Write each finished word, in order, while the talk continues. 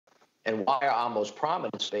And why are our most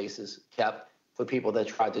prominent spaces kept for people that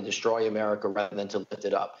tried to destroy America rather than to lift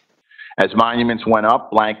it up? As monuments went up,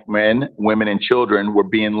 black men, women, and children were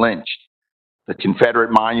being lynched. The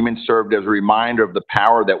Confederate monuments served as a reminder of the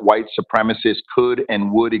power that white supremacists could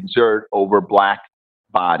and would exert over black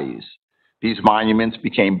bodies. These monuments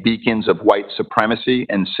became beacons of white supremacy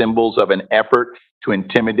and symbols of an effort to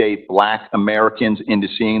intimidate black Americans into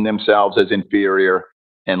seeing themselves as inferior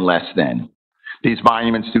and less than. These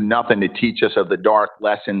monuments do nothing to teach us of the dark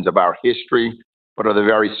lessons of our history, but are the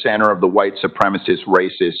very center of the white supremacist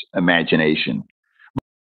racist imagination.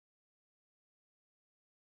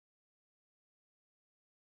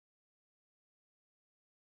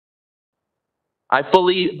 I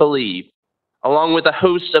fully believe, along with a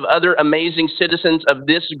host of other amazing citizens of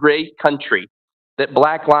this great country, that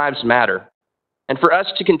Black lives matter. And for us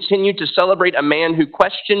to continue to celebrate a man who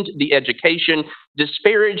questioned the education,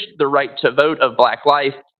 disparaged the right to vote of Black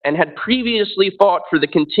life, and had previously fought for the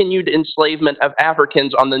continued enslavement of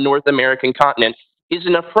Africans on the North American continent is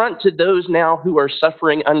an affront to those now who are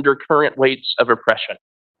suffering under current weights of oppression.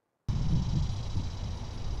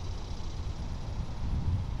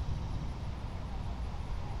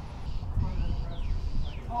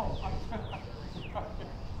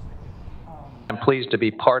 I'm pleased to be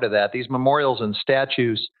part of that. These memorials and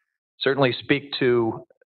statues certainly speak to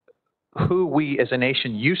who we as a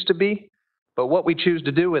nation used to be, but what we choose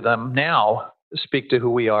to do with them now speak to who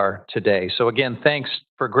we are today. So again, thanks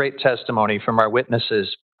for great testimony from our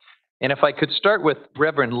witnesses. And if I could start with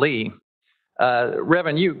Reverend Lee.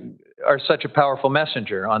 Reverend, you are such a powerful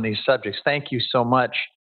messenger on these subjects. Thank you so much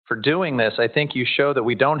for doing this. I think you show that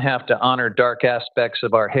we don't have to honor dark aspects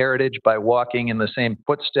of our heritage by walking in the same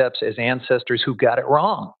footsteps as ancestors who got it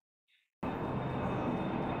wrong.